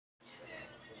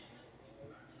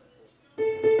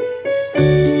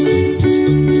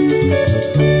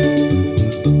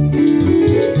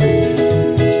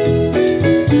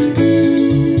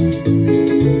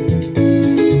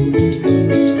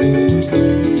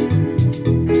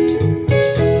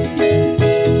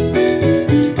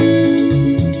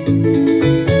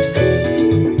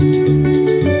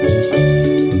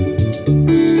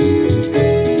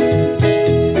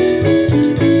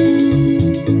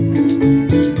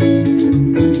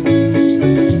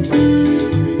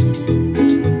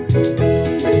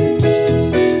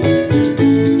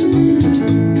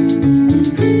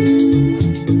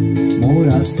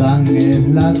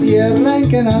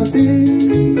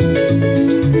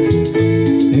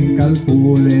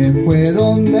calcule fue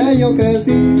donde yo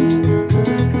crecí.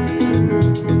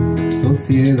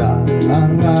 Sociedad, las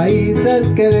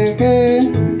raíces que dejé,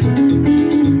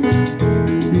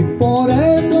 y por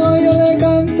eso yo le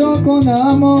canto con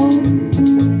amor.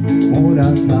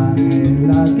 Morazán es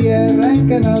la tierra en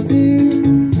que nací.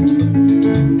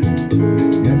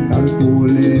 El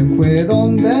calcule fue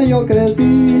donde yo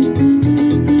crecí.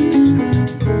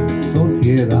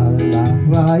 Sociedad, las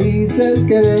raíces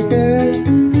que dejé,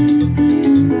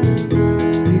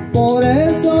 y por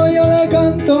eso yo le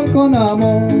canto con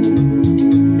amor.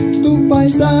 Tu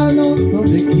paisano,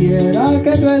 donde quiera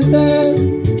que tú estés,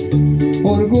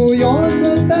 orgulloso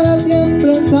estará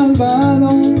siempre salvado.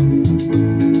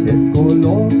 El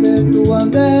color de tu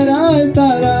bandera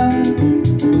estará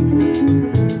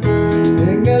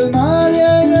en el mar y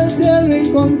en el cielo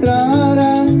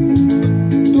encontrará.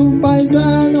 Tu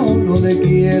paisano, donde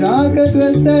quiera que tú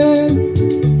estés,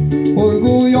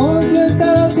 orgulloso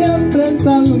estará siempre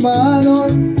salvado.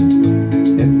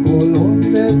 El color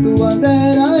de tu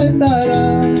bandera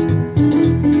estará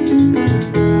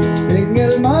en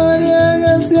el mar y en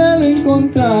el cielo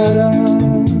encontrará.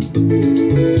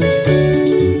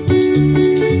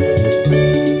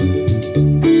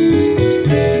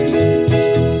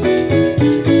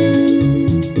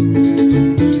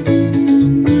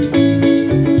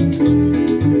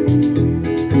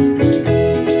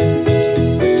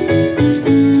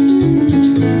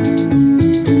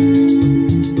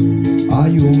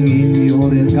 Hay un indio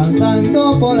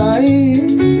descansando por ahí,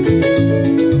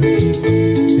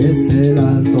 es el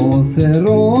alto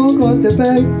cerro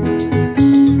Cotepec.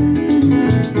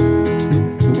 Si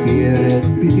tú quieres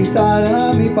visitar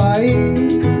a mi país,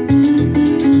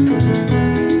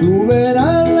 tú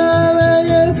verás la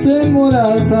belleza en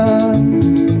Morazán.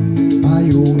 Hay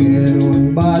un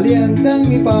héroe valiente en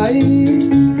mi país,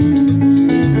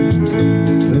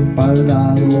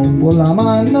 respaldado por la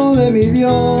mano de mi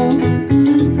Dios,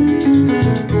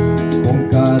 con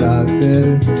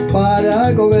carácter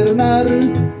para gobernar,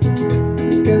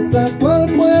 que sacó al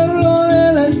pueblo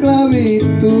de la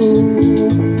esclavitud.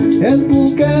 Es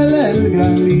Bukele el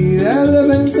gran líder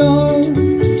defensor,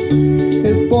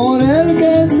 es por él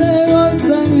que se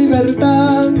goza en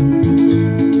libertad.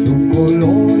 Su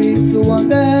color y su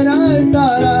bandera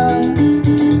estará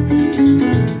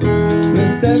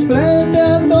frente a frente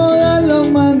a toda la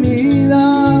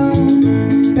humanidad.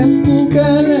 Es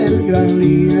Bukele el gran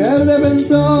líder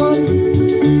defensor,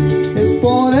 es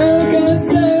por él que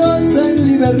se goza en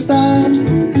libertad.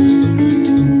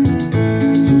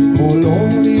 Su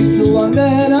color y su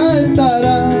bandera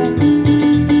estará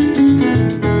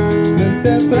frente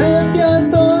a frente a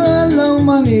toda la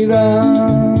humanidad.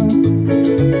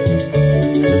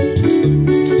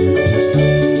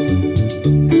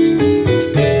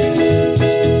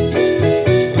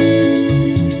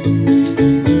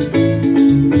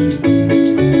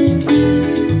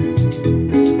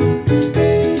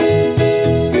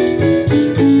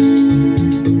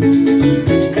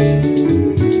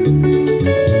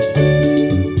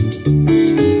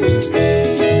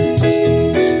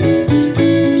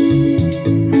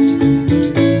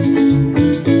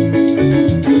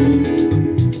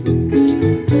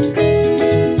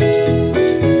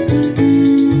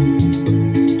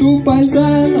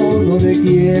 Paisano, donde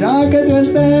quiera que tú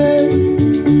estés,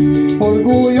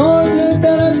 orgulloso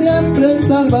estará siempre el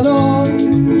Salvador.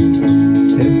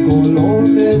 El color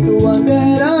de tu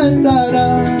bandera estará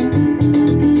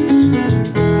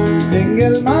en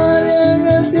el mar y en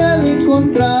el cielo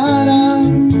encontrará.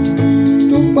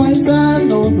 Tu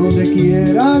paisano, donde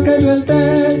quiera que tú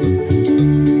estés,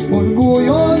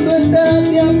 orgulloso estará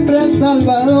siempre el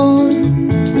Salvador.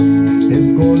 El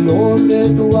color de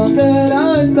tu bandera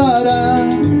estará